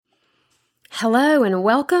Hello and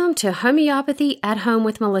welcome to Homeopathy at Home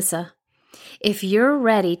with Melissa. If you're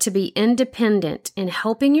ready to be independent in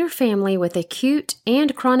helping your family with acute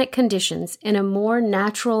and chronic conditions in a more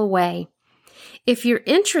natural way, if you're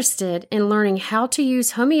interested in learning how to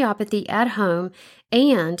use homeopathy at home,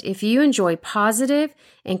 and if you enjoy positive,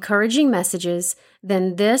 encouraging messages,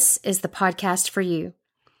 then this is the podcast for you.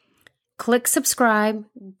 Click subscribe,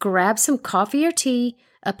 grab some coffee or tea,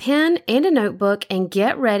 a pen and a notebook, and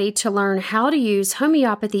get ready to learn how to use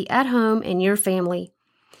homeopathy at home in your family.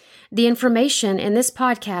 The information in this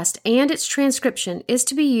podcast and its transcription is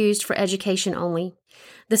to be used for education only.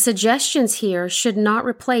 The suggestions here should not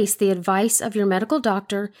replace the advice of your medical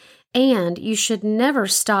doctor, and you should never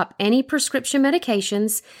stop any prescription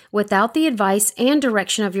medications without the advice and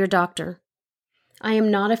direction of your doctor. I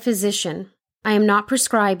am not a physician. I am not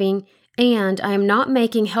prescribing, and I am not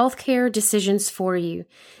making healthcare decisions for you.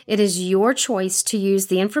 It is your choice to use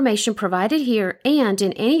the information provided here and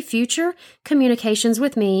in any future communications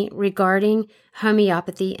with me regarding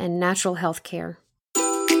homeopathy and natural health care.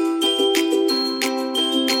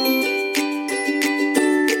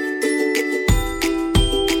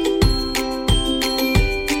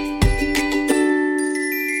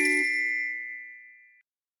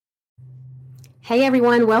 Hey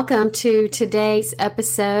everyone, welcome to today's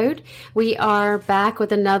episode. We are back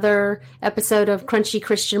with another episode of Crunchy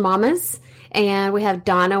Christian Mamas, and we have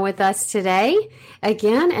Donna with us today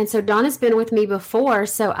again. And so Donna's been with me before,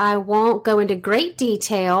 so I won't go into great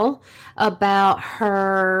detail about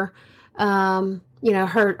her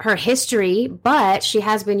her history, but she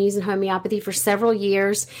has been using homeopathy for several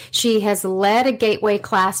years. She has led a gateway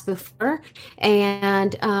class before,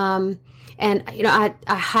 and I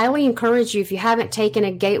highly encourage you, if you haven't taken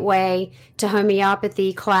a gateway to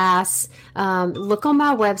homeopathy class, look on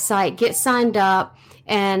my website, get signed up,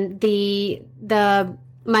 and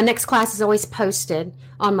my next class is always posted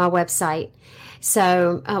on my website.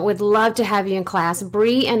 So I would love to have you in class.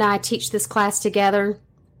 Bree and I teach this class together.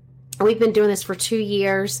 We've been doing this for 2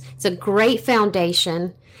 years. It's a great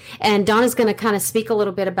foundation. And Donna's going to kind of speak a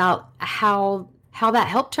little bit about how that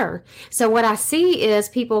helped her. So what I see is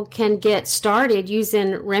people can get started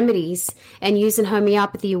using remedies and using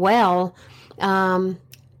homeopathy well,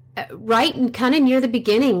 right and kind of near the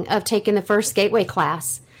beginning of taking the first gateway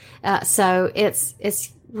class. So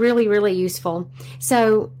it's really, really useful.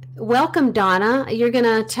 So welcome, Donna. You're going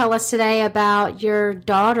to tell us today about your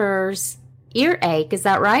daughter's earache. Is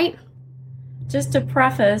that right? Just to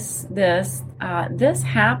preface this, this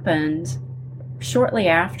happened shortly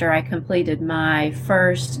after I completed my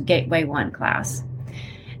first Gateway 1 class.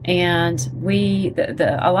 And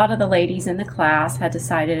a lot of the ladies in the class had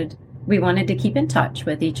decided we wanted to keep in touch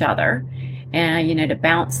with each other and, to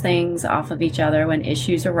bounce things off of each other when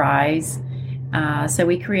issues arise. So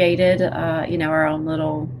we created, our own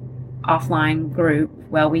little offline group.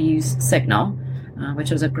 Well, we used Signal, which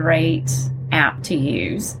was a great app to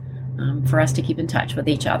use for us to keep in touch with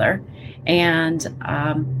each other. And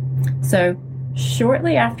so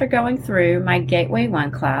shortly after going through my Gateway 1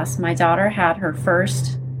 class, my daughter had her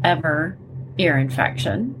first ever ear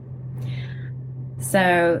infection.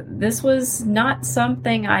 So this was not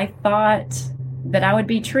something I thought that I would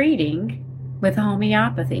be treating with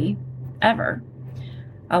homeopathy ever.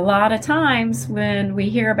 A lot of times when we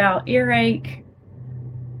hear about earache,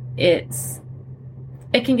 it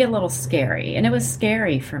can get a little scary, and it was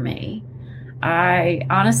scary for me. I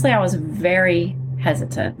was very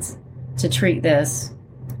hesitant to treat this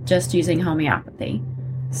just using homeopathy.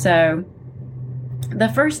 So the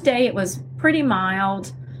first day it was pretty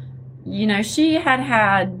mild. She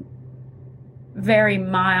had very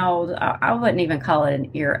mild, I wouldn't even call it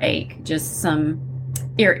an earache, just some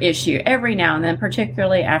ear issue every now and then,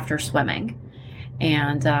 particularly after swimming.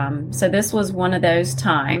 And so this was one of those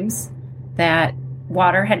times that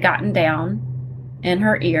water had gotten down in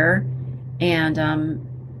her ear and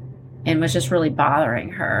was just really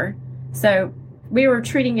bothering her. So we were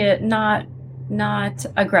treating it not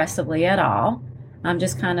aggressively at all. I'm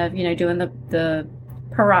just kind of, doing the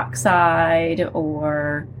peroxide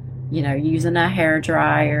or, using a hair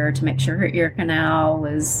dryer to make sure her ear canal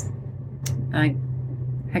was,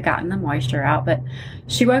 had gotten the moisture out. But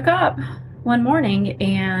she woke up one morning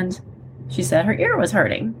and she said her ear was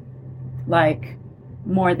hurting, like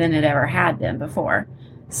more than it ever had been before.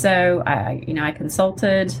 So I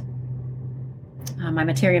consulted my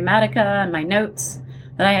Materia Medica and my notes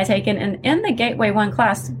that I had taken. And in the Gateway 1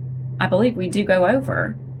 class, I believe we do go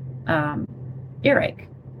over earache.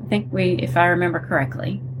 I think if I remember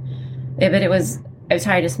correctly, but it was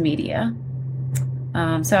otitis media.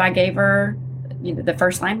 So I gave her the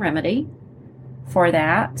first line remedy for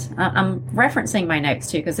that. I'm referencing my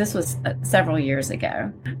notes too, because this was several years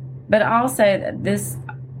ago. But also, this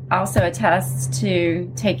also attests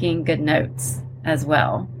to taking good notes as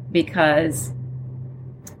well, because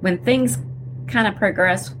when things kind of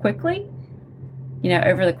progress quickly,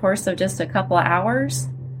 over the course of just a couple of hours,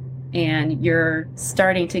 and you're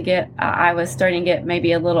starting to get, I was starting to get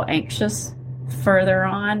maybe a little anxious further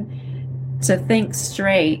on, to think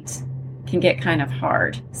straight can get kind of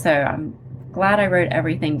hard. So I'm glad I wrote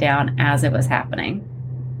everything down as it was happening.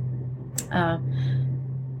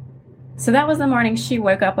 So that was the morning she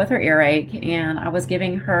woke up with her earache, and I was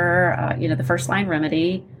giving her, the first line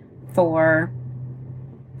remedy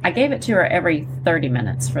I gave it to her every 30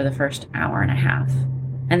 minutes for the first hour and a half,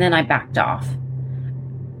 and then I backed off.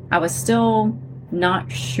 I was still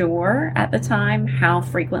not sure at the time how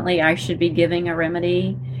frequently I should be giving a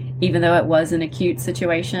remedy, even though it was an acute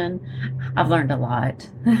situation. I've learned a lot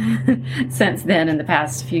since then in the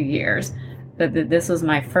past few years. But this was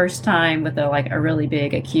my first time with a really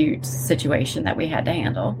big acute situation that we had to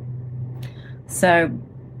handle. So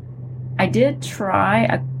I did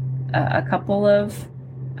try a couple of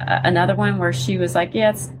another one where she was like,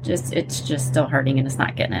 yeah, it's just still hurting and it's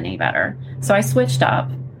not getting any better. So I switched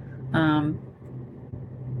up.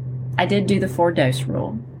 I did do the 4-dose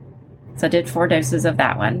rule. So I did 4 doses of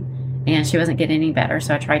that one, and she wasn't getting any better.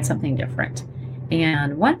 So I tried something different.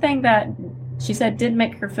 And one thing that she said did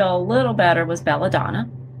make her feel a little better was belladonna.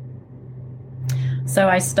 So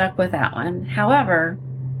I stuck with that one. However,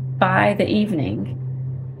 by the evening,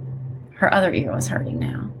 her other ear was hurting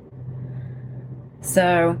now.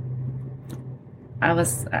 So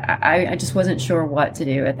I just wasn't sure what to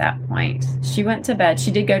do at that point. She went to bed.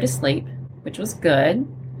 She did go to sleep, which was good.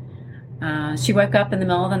 She woke up in the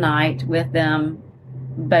middle of the night with them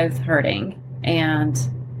both hurting. And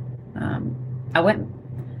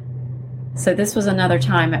so this was another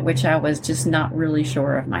time at which I was just not really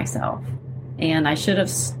sure of myself. And I should have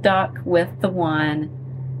stuck with the one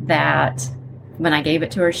that when I gave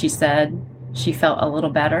it to her, she said she felt a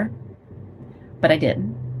little better, but I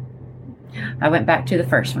didn't. I went back to the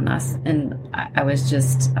first one, and I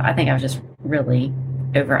think I was just really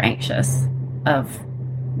over anxious of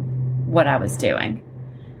what I was doing.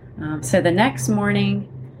 So the next morning,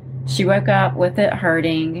 she woke up with it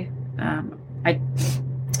hurting.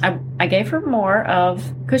 I gave her more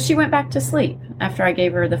because she went back to sleep after I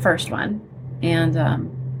gave her the first one.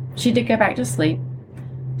 And she did go back to sleep.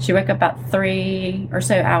 She woke up about 3 or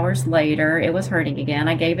so hours later. It was hurting again.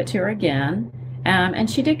 I gave it to her again. And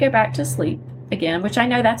she did go back to sleep again, which I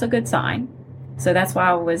know that's a good sign. So that's why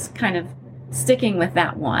I was kind of sticking with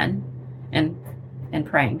that one and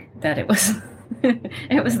praying that it was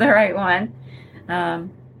it was the right one.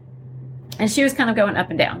 And she was kind of going up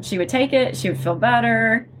and down. She would take it, she would feel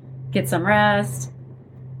better, get some rest,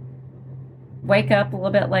 wake up a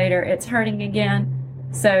little bit later, it's hurting again.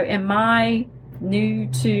 So in my new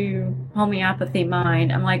to homeopathy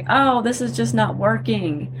mind, I'm like, oh, this is just not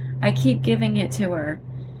working. I keep giving it to her,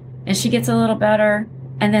 and she gets a little better,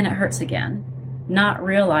 and then it hurts again, not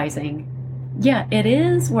realizing, yeah, it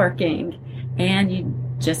is working, and you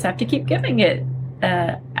just have to keep giving it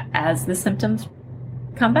as the symptoms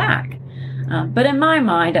come back. But in my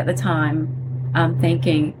mind at the time, I'm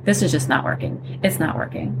thinking, this is just not working. It's not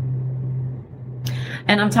working.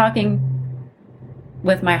 And I'm talking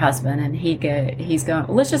with my husband, and he's going,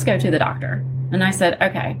 let's just go to the doctor. And I said,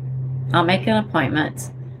 okay, I'll make an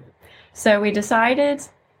appointment. So we decided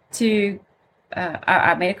to,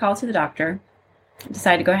 I made a call to the doctor,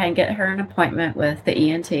 decided to go ahead and get her an appointment with the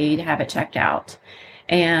ENT to have it checked out.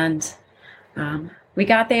 And we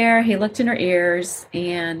got there, he looked in her ears,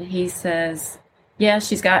 and he says, yeah,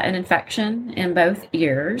 she's got an infection in both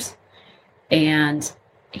ears. And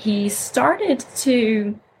he started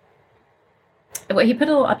to, he put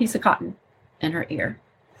a piece of cotton in her ear.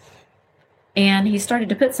 And he started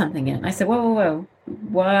to put something in. I said, whoa,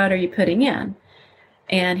 what are you putting in?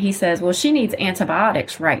 And he says, well, she needs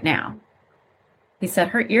antibiotics right now. He said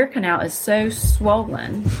her ear canal is so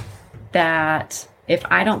swollen that if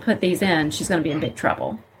I don't put these in, she's going to be in big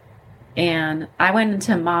trouble. And I went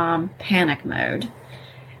into mom panic mode.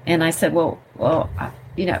 And I said, well,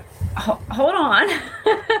 hold on.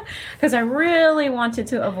 Because I really wanted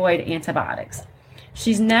to avoid antibiotics.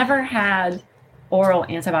 She's never had oral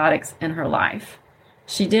antibiotics in her life.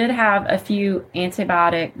 She did have a few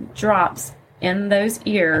antibiotic drops in those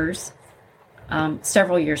ears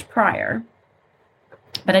several years prior,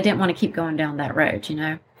 but I didn't want to keep going down that road,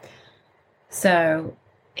 So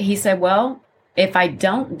he said, well, if I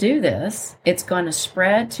don't do this, it's going to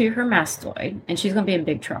spread to her mastoid and she's going to be in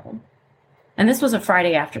big trouble. And this was a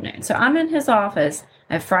Friday afternoon. So I'm in his office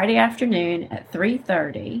a Friday afternoon at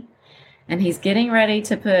 3:30, and he's getting ready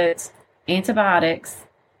to put antibiotics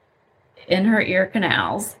in her ear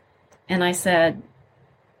canals. And I said,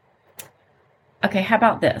 okay, how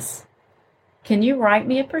about this? Can you write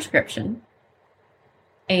me a prescription?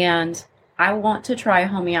 And I want to try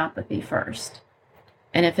homeopathy first.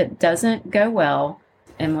 And if it doesn't go well,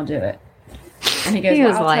 and we'll do it. And he goes,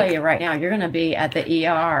 well, I'll tell you right now, you're going to be at the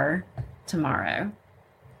ER tomorrow.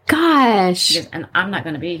 Gosh. He goes, and I'm not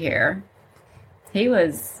going to be here. He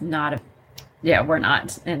was not we're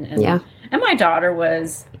not. And my daughter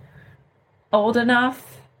was old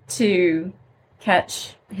enough to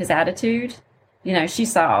catch his attitude. You know, she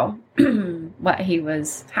saw what he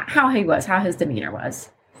was, how his demeanor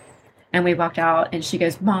was. And we walked out and she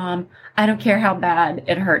goes, Mom, I don't care how bad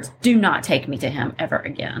it hurts. Do not take me to him ever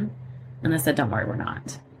again. And I said, don't worry, we're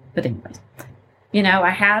not. But anyways, you know, I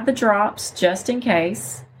had the drops just in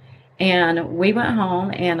case. And we went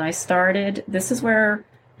home and I started, this is where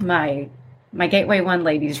my Gateway One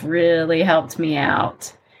ladies really helped me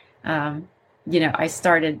out. You know, I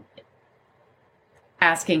started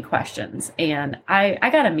asking questions and I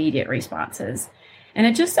got immediate responses. And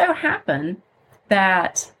it just so happened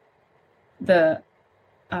that the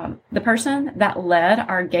person that led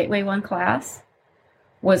our Gateway One class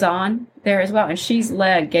was on there as well. And she's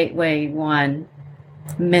led Gateway One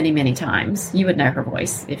many, many times. You would know her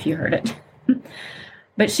voice if you heard it.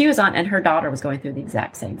 But she was on, and her daughter was going through the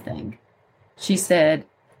exact same thing. She said,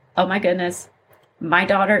 oh my goodness, my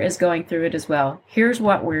daughter is going through it as well. Here's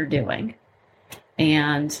what we're doing.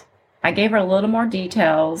 And I gave her a little more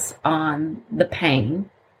details on the pain.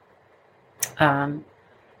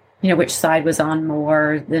 You know, which side was on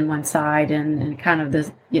more than one side, and kind of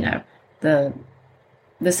the, you know, the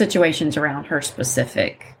situations around her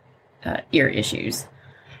specific ear issues.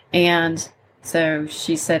 And so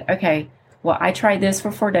she said, okay, well, I tried this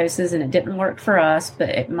for 4 doses and it didn't work for us, but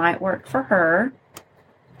it might work for her.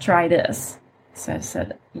 Try this. So I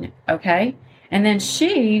said, you know, okay. And then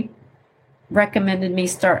she recommended me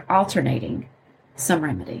start alternating some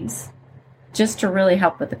remedies just to really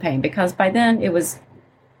help with the pain, because by then it was,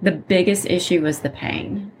 the biggest issue was the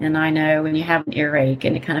pain. And I know when you have an earache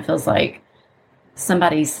and it kind of feels like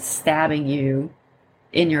somebody's stabbing you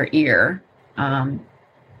in your ear,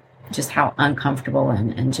 just how uncomfortable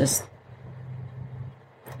and just,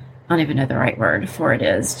 I don't even know the right word for it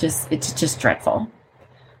is. It's just dreadful.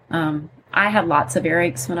 I had lots of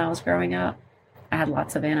earaches when I was growing up. I had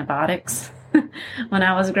lots of antibiotics when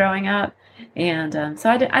I was growing up. And so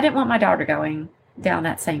I didn't want my daughter going down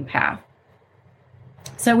that same path.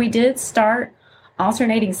 So we did start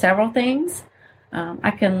alternating several things.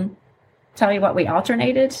 I can tell you what we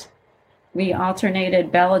alternated. We alternated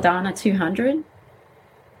Belladonna 200.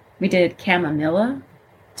 We did Chamomilla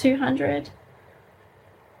 200.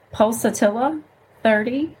 Pulsatilla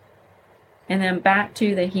 30. And then back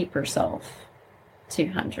to the Hypersulf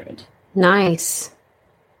 200. Nice.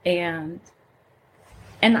 And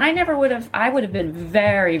I would have been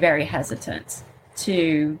very, very hesitant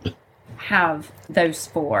to have those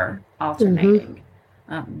 4 alternating.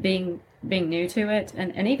 Being new to it,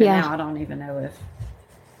 and even now I don't even know if,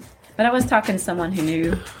 but I was talking to someone who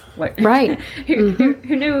knew what, right, who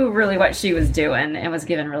knew really what she was doing and was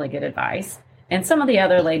giving really good advice. And some of the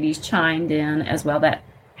other ladies chimed in as well that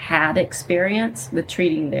had experience with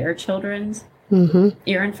treating their children's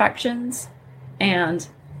ear infections. And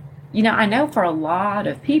you know, I know for a lot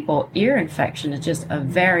of people, ear infection is just a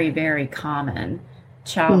very, very common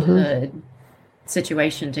childhood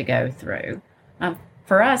situation to go through.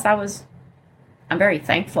 For us, I'm very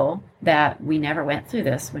thankful that we never went through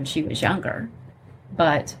this when she was younger.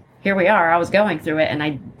 But here we are. I was going through it, and I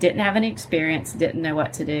didn't have any experience, didn't know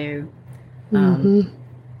what to do.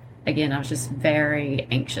 Again, I was just very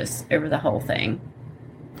anxious over the whole thing.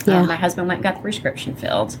 My husband went and got the prescription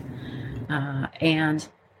filled.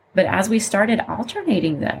 But as we started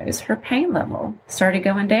alternating those, her pain level started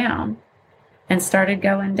going down. And so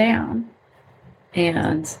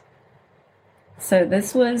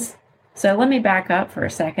let me back up for a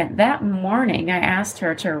second. That morning, I asked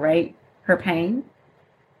her to rate her pain,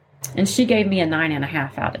 and she gave me a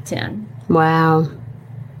 9.5 out of 10. Wow.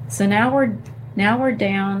 So now we're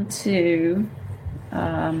down to,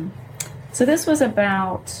 so this was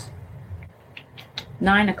about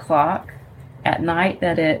 9 o'clock at night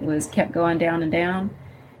that it was kept going down and down.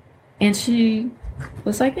 And she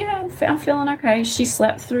was like, yeah, I'm feeling okay. She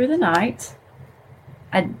slept through the night.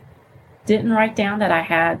 I didn't write down that I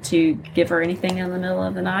had to give her anything in the middle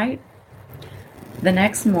of the night. The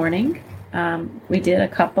next morning, we did a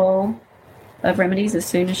couple of remedies as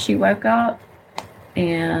soon as she woke up.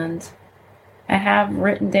 And I have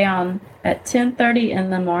written down at 10:30 in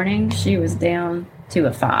the morning, she was down to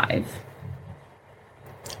a 5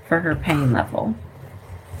 for her pain level.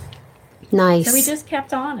 Nice. So we just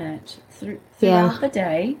kept on it throughout the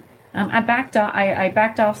day. I backed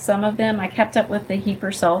off some of them. I kept up with the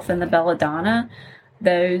Heaper-Sulf and the Belladonna.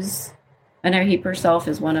 Those, I know Heaper-Sulf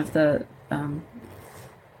is one of the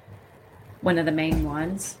main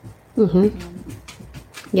ones. Mm-hmm.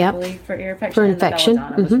 Yep. I believe for ear infection. For infection.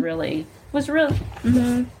 And the Belladonna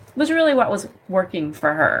was really what was working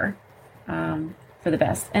for her for the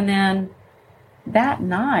best. And then that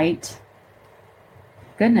night,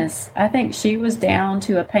 goodness, I think she was down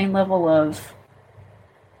to a pain level of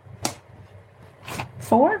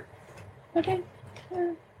 4. Okay.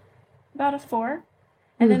 About a 4.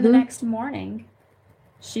 And then the next morning,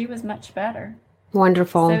 she was much better.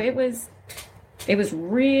 Wonderful. So it was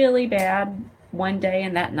really bad one day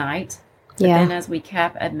and that night. But then as we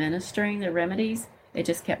kept administering the remedies, it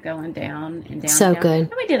just kept going down and down. So and down. good.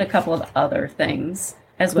 And we did a couple of other things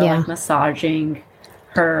as well, like massaging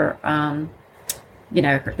her,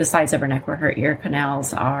 the sides of her neck where her ear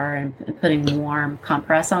canals are, and putting warm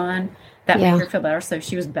compress on. That made her feel better. So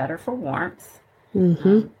she was better for warmth.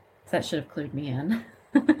 So that should have clued me in.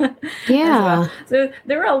 Yeah. So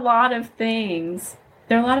there were a lot of things.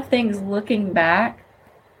 There are a lot of things looking back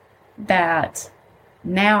that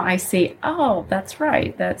now I see, oh, that's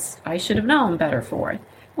right. I should have known better for it.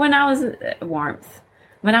 When I was warmth,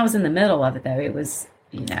 when I was in the middle of it, though, it was,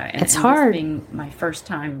 it's hard. Being my first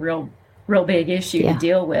time real big issue to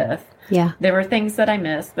deal with. Yeah. There were things that I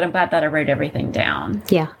missed, but I'm glad that I wrote everything down.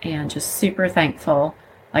 Yeah. And just super thankful,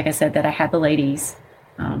 like I said, that I had the ladies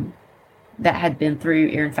that had been through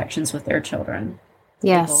ear infections with their children.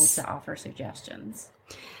 Yes. Able to offer suggestions.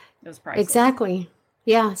 It was priceless. Exactly.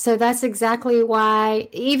 Yeah. So that's exactly why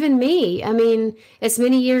even me, I mean, as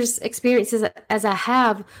many years experiences as I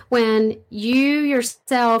have, when you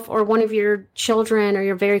yourself or one of your children or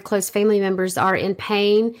your very close family members are in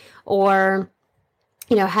pain or,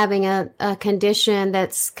 having a condition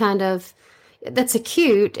that's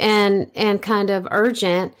acute and kind of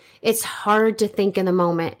urgent, it's hard to think in the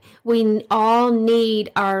moment. We all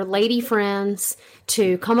need our lady friends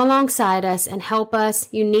to come alongside us and help us.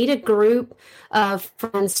 You need a group of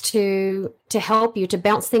friends to help you, to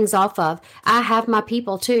bounce things off of. I have my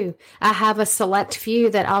people too. I have a select few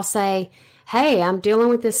that I'll say, hey, I'm dealing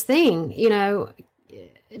with this thing,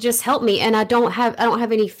 just help me. And I don't have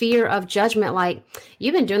any fear of judgment. Like,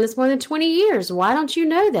 you've been doing this more than 20 years. Why don't you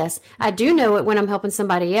know this? I do know it when I'm helping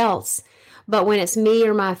somebody else. But when it's me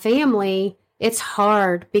or my family, it's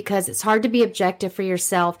hard because it's hard to be objective for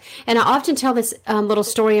yourself. And I often tell this little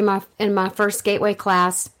story in my first Gateway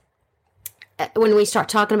class when we start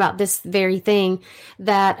talking about this very thing,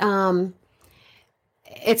 that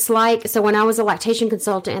it's like, so when I was a lactation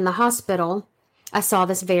consultant in the hospital, I saw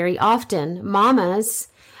this very often. Mamas,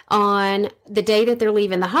 on the day that they're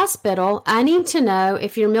leaving the hospital, I need to know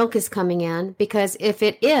if your milk is coming in, because if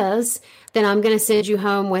it is, then I'm going to send you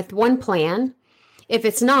home with one plan. If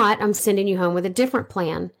it's not, I'm sending you home with a different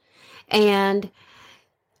plan. And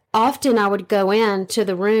often I would go into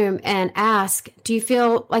the room and ask, do you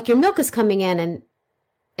feel like your milk is coming in?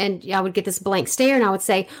 And I would get this blank stare, and I would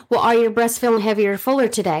say, well, are your breasts feeling heavier or fuller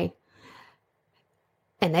today?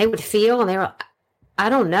 And they would feel, and they were, I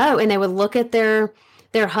don't know. And they would look at their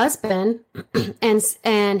husband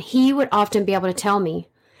and he would often be able to tell me.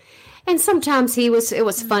 And sometimes it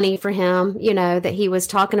was funny for him, that he was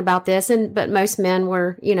talking about this, but most men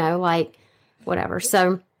were, like whatever.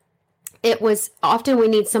 So it was often we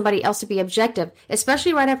need somebody else to be objective,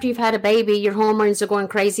 especially right after you've had a baby. Your hormones are going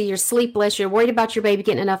crazy. You're sleepless. You're worried about your baby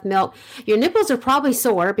getting enough milk. Your nipples are probably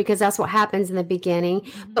sore because that's what happens in the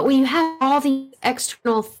beginning. But when you have all these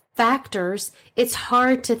external factors, it's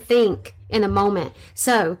hard to think in a moment.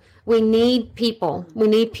 So we need people. We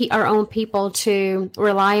need our own people to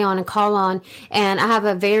rely on and call on. And I have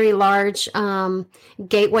a very large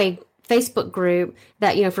Gateway Facebook group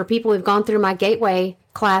that, for people who've gone through my Gateway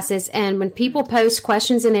classes. And when people post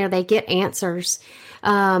questions in there, they get answers.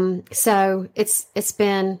 So it's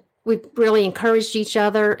been, we've really encouraged each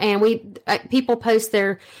other, and people post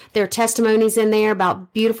their testimonies in there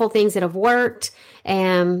about beautiful things that have worked.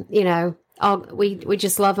 And, we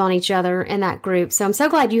just love on each other in that group. So I'm so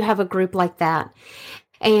glad you have a group like that.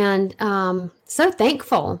 And so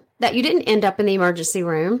thankful that you didn't end up in the emergency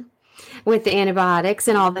room with the antibiotics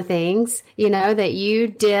and all the things, that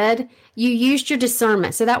you used your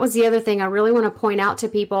discernment. So that was the other thing I really want to point out to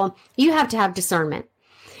people. You have to have discernment.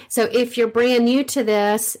 So if you're brand new to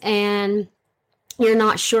this and you're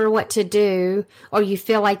not sure what to do, or you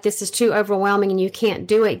feel like this is too overwhelming and you can't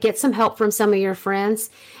do it, get some help from some of your friends.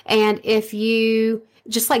 And if you,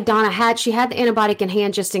 just like Donna had, she had the antibiotic in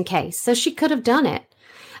hand just in case. So she could have done it.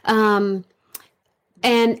 And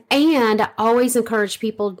I always encourage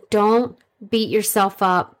people, don't beat yourself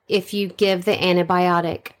up if you give the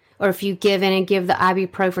antibiotic, or if you give in and give the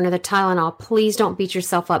ibuprofen or the Tylenol. Please don't beat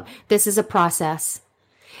yourself up. This is a process.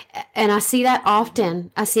 And I see that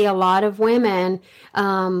often. I see a lot of women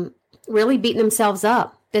really beating themselves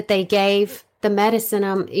up that they gave the medicine.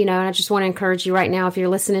 And I just want to encourage you right now, if you're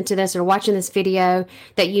listening to this or watching this video,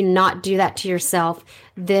 that you not do that to yourself.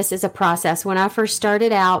 This is a process. When I first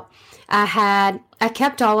started out, I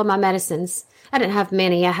kept all of my medicines. I didn't have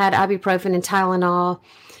many. I had ibuprofen and Tylenol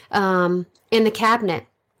in the cabinet.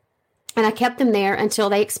 And I kept them there until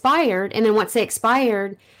they expired. And then once they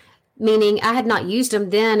expired, meaning I had not used them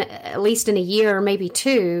then, at least in a year or maybe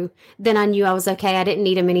two, then I knew I was okay. I didn't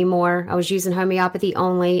need them anymore. I was using homeopathy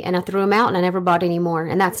only, and I threw them out and I never bought any more.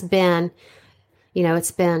 And that's been,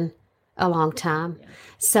 it's been a long time. Yeah.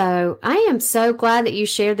 So I am so glad that you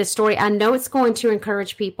shared this story. I know it's going to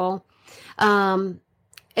encourage people in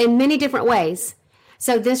many different ways.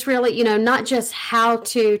 So this really, not just how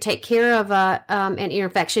to take care of an ear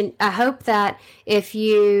infection. I hope that if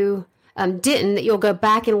you didn't, that you'll go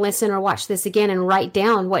back and listen or watch this again and write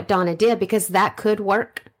down what Donna did, because that could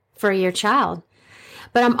work for your child.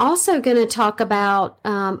 But I'm also going to talk about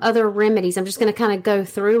other remedies. I'm just going to kind of go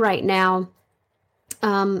through right now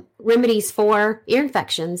remedies for ear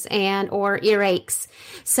infections or earaches.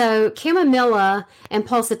 So chamomilla and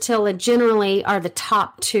pulsatilla generally are the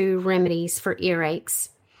top two remedies for earaches.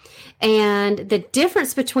 And the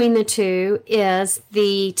difference between the two is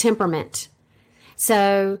the temperament.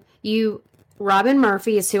 So Robin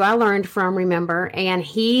Murphy is who I learned from, remember, and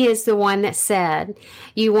he is the one that said,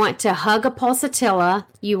 you want to hug a pulsatilla,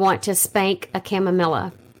 you want to spank a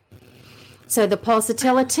chamomilla. So the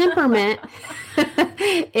pulsatilla temperament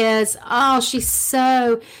is,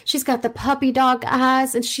 she's got the puppy dog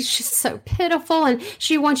eyes, and she's just so pitiful, and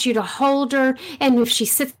she wants you to hold her, and if she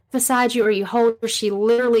sits beside you or you hold her, she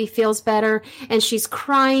literally feels better, and she's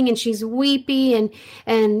crying and she's weepy,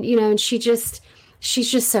 and she's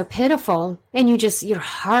just so pitiful, and you just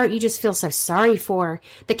feel so sorry for her.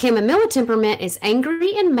 The chamomilla temperament is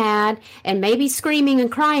angry and mad and maybe screaming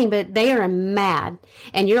and crying, but they are mad.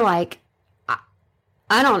 And you're like,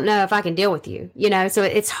 I don't know if I can deal with you, so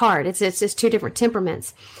it's hard. It's just two different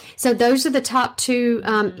temperaments. So those are the top two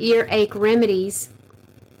earache remedies.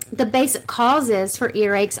 The basic causes for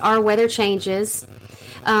earaches are weather changes,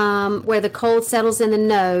 where the cold settles in the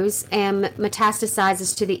nose and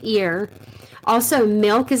metastasizes to the ear. Also,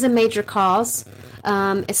 milk is a major cause,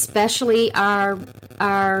 especially our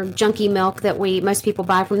junky milk that most people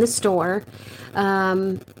buy from the store,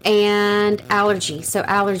 and allergy. So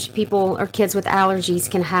people or kids with allergies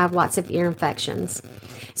can have lots of ear infections.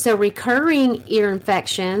 So recurring ear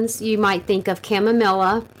infections, you might think of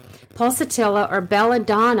chamomilla, pulsatilla, or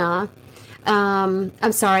belladonna.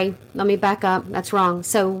 I'm sorry, let me back up. That's wrong.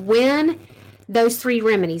 So when those three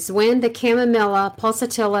remedies, when the chamomilla,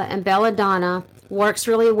 pulsatilla, and belladonna works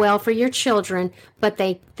really well for your children, but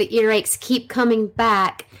the earaches keep coming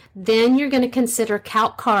back, then you're going to consider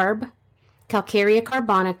Calcarb, Calcarea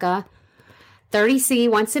carbonica, 30C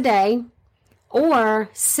once a day, or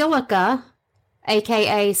Silica,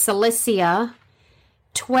 aka Cilicia,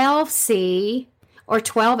 12C or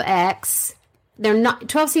 12X. They're not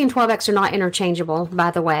 12C and 12X are not interchangeable,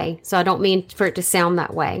 by the way, so I don't mean for it to sound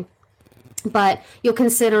that way. But you'll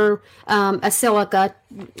consider a Silica,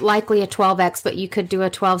 likely a 12X, but you could do a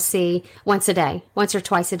 12C once or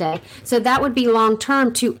twice a day. So that would be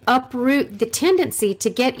long-term to uproot the tendency to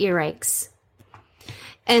get earaches.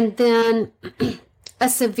 And then a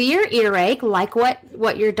severe earache, like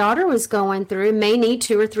what your daughter was going through, may need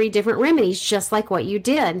 2 or 3 different remedies, just like what you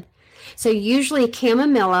did. So usually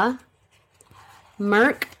chamomilla,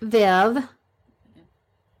 Merc Viv.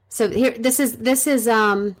 So here, this is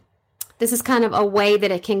kind of a way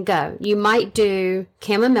that it can go. You might do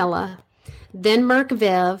chamomilla, then Merc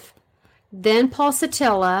Viv, then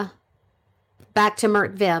pulsatilla, back to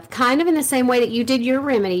Merc Viv, kind of in the same way that you did your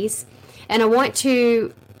remedies. And I want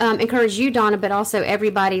to encourage you, Donna, but also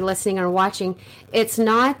everybody listening or watching. It's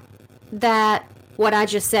not that what I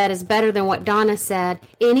just said is better than what Donna said.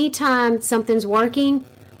 Anytime something's working,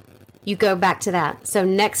 you go back to that. So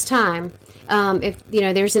next time, if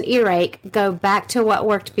there's an earache, go back to what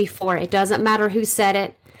worked before. It doesn't matter who said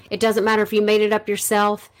it. It doesn't matter if you made it up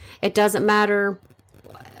yourself. It doesn't matter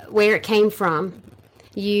where it came from.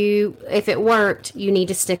 If it worked, you need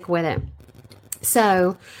to stick with it.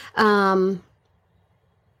 So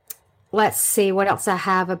let's see what else I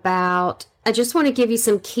have about. I just want to give you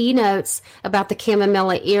some keynotes about the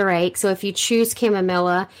chamomilla earache. So if you choose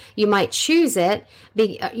chamomilla, you might choose it.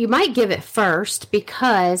 You might give it first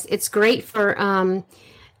because it's great for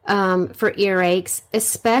earaches,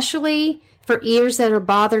 especially for ears that are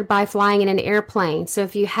bothered by flying in an airplane. So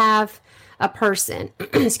if you have a person,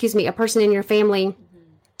 a person in your family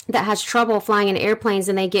that has trouble flying in airplanes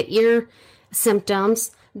and they get ear symptoms,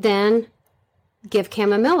 then give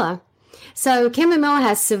chamomilla. So chamomilla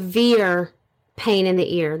has severe pain in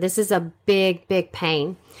the ear. This is a big, big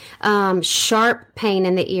pain. Sharp pain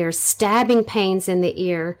in the ear, stabbing pains in the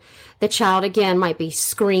ear. The child, again, might be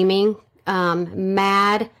screaming,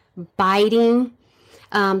 mad, biting.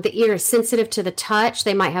 The ear is sensitive to the touch.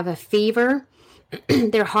 They might have a fever.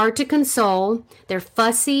 They're hard to console. They're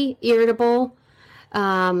fussy, irritable,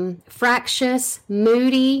 fractious,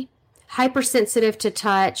 moody, hypersensitive to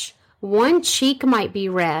touch. One cheek might be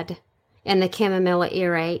red in the chamomilla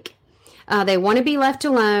earache. They want to be left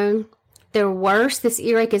alone. They're worse. This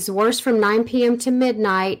earache is worse from 9 p.m. to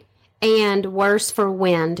midnight and worse for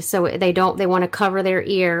wind. So they want to cover their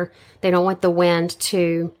ear. They don't want the wind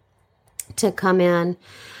to come in.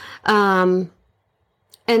 And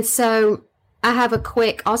so I have a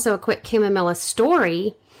quick chamomilla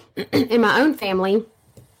story in my own family.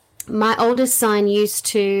 My oldest son used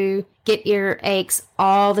to get earaches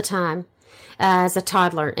all the time as a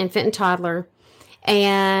toddler, infant and toddler.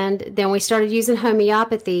 And then we started using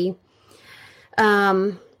homeopathy.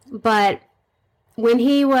 But when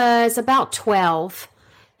he was about 12,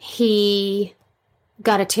 he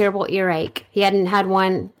got a terrible earache. He hadn't had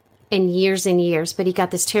one in years and years, but he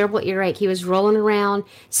got this terrible earache. He was rolling around,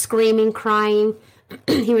 screaming, crying.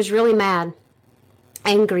 He was really mad,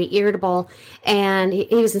 angry, irritable, and he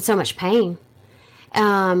was in so much pain.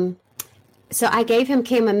 So I gave him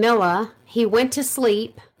chamomilla. He went to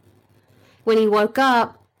sleep. When he woke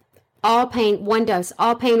up, all pain, one dose,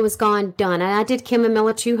 all pain was gone, done. And I did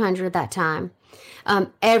chamomilla 200 that time.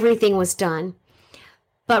 Everything was done.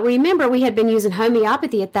 But remember, we had been using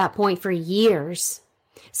homeopathy at that point for years.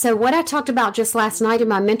 So what I talked about just last night in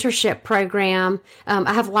my mentorship program,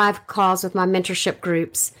 I have live calls with my mentorship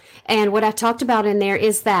groups. And what I talked about in there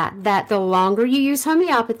is that the longer you use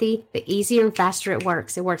homeopathy, the easier and faster it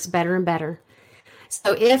works. It works better and better.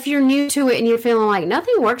 So if you're new to it and you're feeling like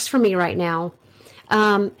nothing works for me right now,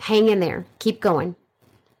 hang in there. Keep going.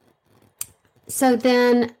 So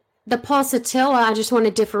then the pulsatilla, I just want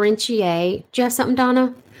to differentiate. Do you have something,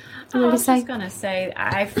 Donna? I was just going to say,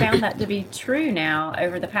 I found that to be true now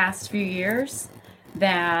over the past few years,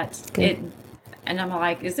 that and I'm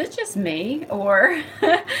like, is it just me, or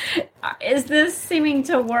is this seeming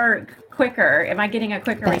to work quicker? Am I getting a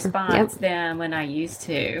quicker response than when I used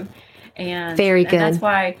to? And very good. And that's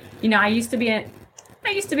why, I used to be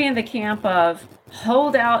in the camp of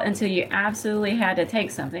hold out until you absolutely had to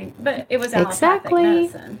take something, but it was allopathic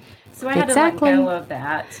medicine. So I had to let go of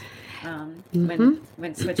that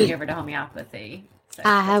when switching over to homeopathy. So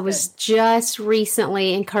I was just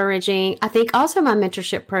recently encouraging, I think also my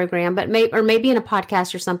mentorship program, but maybe in a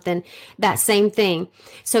podcast or something, that same thing.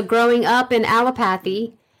 So growing up in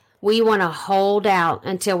allopathy, we want to hold out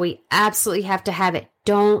until we absolutely have to have it.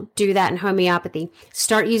 Don't do that in homeopathy.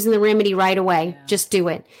 Start using the remedy right away. Yeah. Just do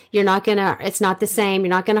it. It's not the same. You're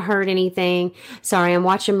not going to hurt anything. Sorry, I'm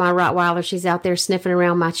watching my Rottweiler. She's out there sniffing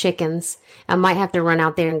around my chickens. I might have to run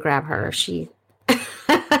out there and grab her.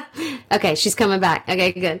 Okay, she's coming back.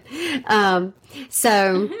 Okay, good.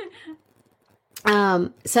 So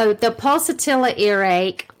the pulsatilla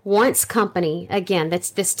earache wants company. Again, that's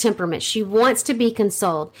this temperament. She wants to be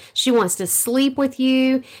consoled. She wants to sleep with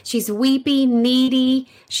you. She's weepy, needy.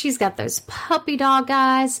 She's got those puppy dog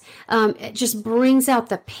eyes. It just brings out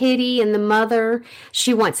the pity in the mother.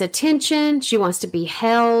 She wants attention. She wants to be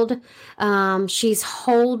held. She's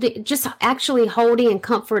holding and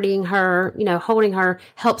comforting her, holding her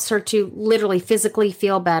helps her to literally physically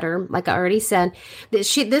feel better. Like I already said,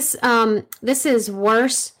 this is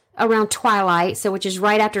worse around twilight, which is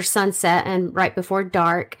right after sunset and right before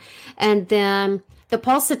dark. And then the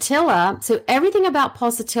pulsatilla, so everything about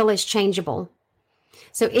pulsatilla is changeable.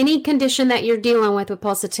 So any condition that you're dealing with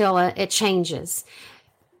pulsatilla, it changes.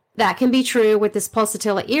 That can be true with this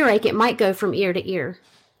pulsatilla earache. It might go from ear to ear.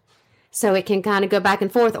 So it can kind of go back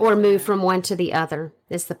and forth or move from one to the other,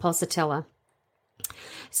 is the pulsatilla.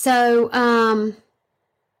 So,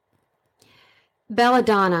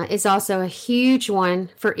 belladonna is also a huge one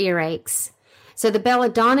for earaches. So the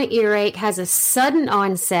belladonna earache has a sudden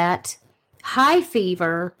onset, high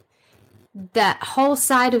fever, that whole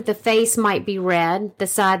side of the face might be red, the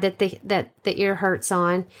side that the ear hurts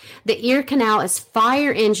on. The ear canal is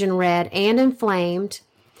fire engine red and inflamed.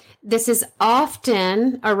 This is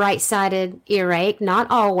often a right-sided earache, not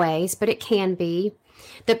always, but it can be.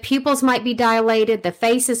 The pupils might be dilated, the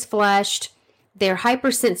face is flushed, they're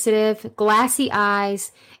hypersensitive, glassy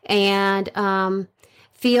eyes, and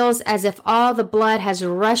feels as if all the blood has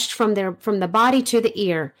rushed from the body to the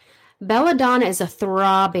ear. Belladonna is a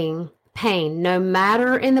throbbing pain. No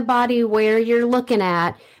matter in the body where you're looking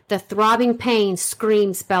at, the throbbing pain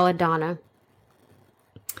screams belladonna.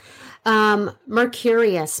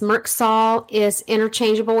 Mercurius. Merc-Sol is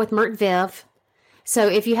interchangeable with Merc-Viv. So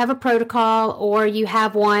if you have a protocol or you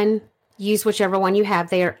have one, use whichever one you have.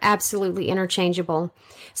 They are absolutely interchangeable.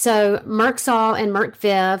 So Merc-Sol and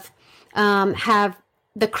Merc-Viv have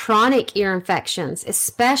the chronic ear infections,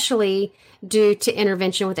 especially due to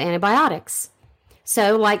intervention with antibiotics.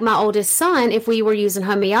 So like my oldest son, if we were using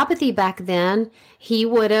homeopathy back then, he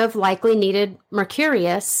would have likely needed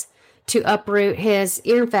Mercurius to uproot his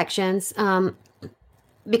ear infections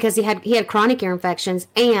because he had chronic ear infections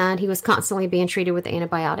and he was constantly being treated with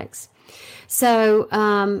antibiotics. So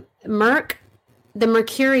the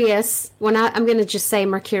Mercurius, I'm going to just say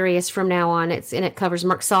Mercurius from now on. It covers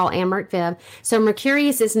Merc-Sol and Merc-Viv. So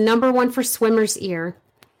Mercurius is number one for swimmer's ear.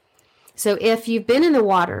 So if you've been in the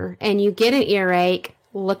water and you get an earache,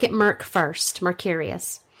 look at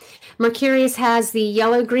Mercurius. Mercurius has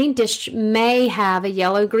may have a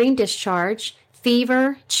yellow-green discharge,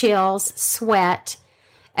 fever, chills, sweat,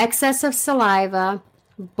 excess of saliva,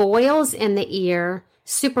 boils in the ear,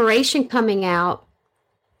 suppuration coming out,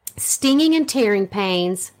 stinging and tearing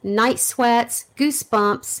pains, night sweats,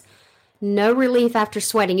 goosebumps, no relief after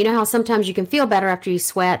sweating. You know how sometimes you can feel better after you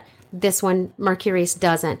sweat? This one, Mercurius,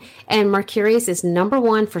 doesn't. And Mercurius is number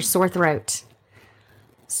one for sore throat.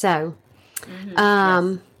 So,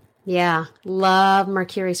 yes. Yeah, love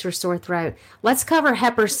Mercurius for sore throat. Let's cover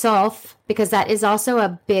Heparin-Sulf because that is also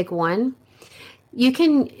a big one. You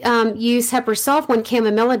can use Heparin-Sulf when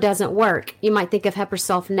Chamomilla doesn't work. You might think of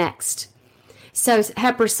Heparin-Sulf next. So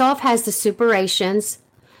Heparin-Sulf has the suppurations.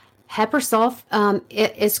 Heparin-Sulf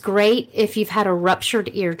it is great if you've had a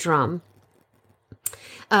ruptured eardrum,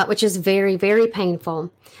 which is very, very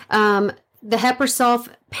painful. The Heparin-Sulf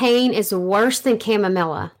pain is worse than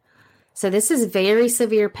Chamomilla. So this is very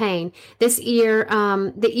severe pain. This ear,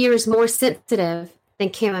 the ear is more sensitive than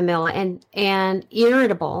Chamomilla and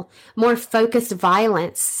irritable, more focused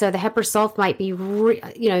violence. So the Heparin-Sulf might be,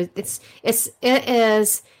 it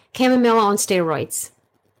is Chamomilla on steroids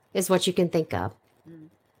is what you can think of.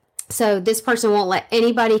 So this person won't let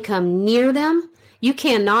anybody come near them. You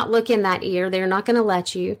cannot look in that ear. They're not going to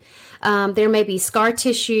let you. There may be scar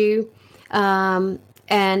tissue. And,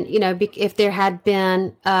 if there had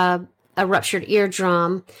been a ruptured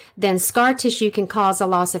eardrum, then scar tissue can cause a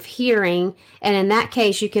loss of hearing. And in that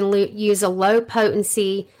case, you can use a low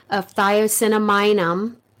potency of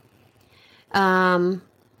thiocyanamide. And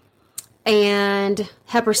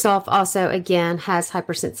Heparin-Sulf also, again, has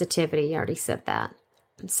hypersensitivity. I already said that.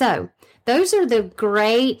 So those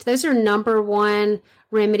are number one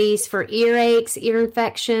remedies for earaches, ear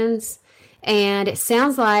infections. And it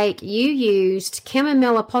sounds like you used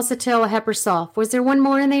Chamomilla, Pulsatilla, Heparin-Sulf. Was there one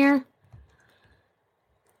more in there?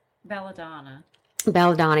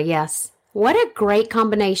 Belladonna, yes. What a great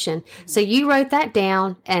combination. So you wrote that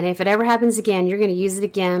down, and if it ever happens again, you're going to use it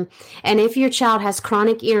again. And if your child has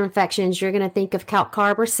chronic ear infections, you're going to think of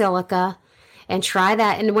calcarb or silica and try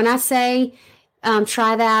that. And when I say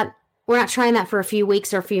try that, we're not trying that for a few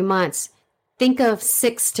weeks or a few months. Think of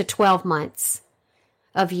 6 to 12 months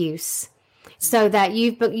of use so that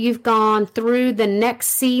you've gone through the next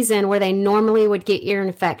season where they normally would get ear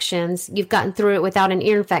infections. You've gotten through it without an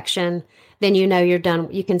ear infection. Then you know you're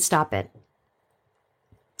done. You can stop it.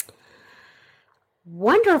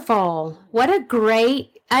 Wonderful. What a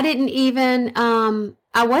great, I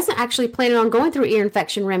wasn't actually planning on going through ear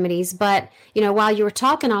infection remedies, but, while you were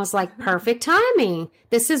talking, I was like, perfect timing.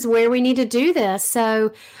 This is where we need to do this.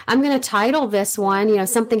 So I'm going to title this one,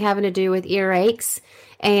 something having to do with earaches,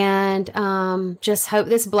 and just hope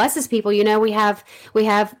this blesses people. We have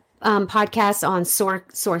podcasts on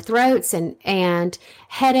sore throats and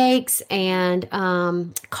headaches and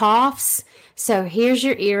coughs. So here's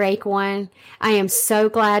your earache one. I am so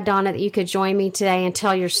glad, Donna, that you could join me today and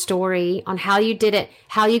tell your story on how you did it,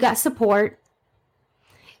 how you got support.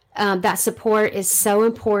 That support is so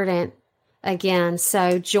important again.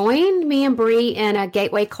 So join me and Bree in a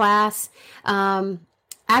Gateway class.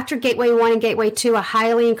 After Gateway 1 and Gateway 2, I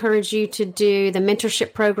highly encourage you to do the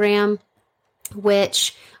mentorship program.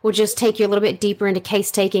 which will just take you a little bit deeper into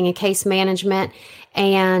case taking and case management.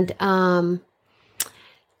 And I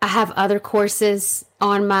have other courses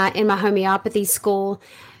in my homeopathy school,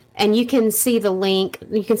 and you can see the link.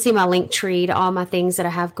 You can see my link tree to all my things that I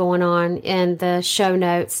have going on in the show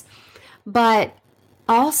notes. But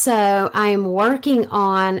also, I am working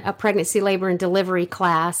on a pregnancy, labor, and delivery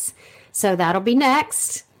class. So that'll be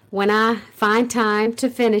next when I find time to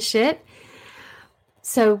finish it.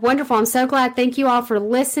 So wonderful. I'm so glad. Thank you all for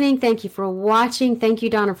listening. Thank you for watching. Thank you,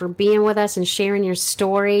 Donna, for being with us and sharing your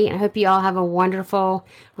story. I hope you all have a wonderful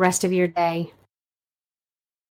rest of your day.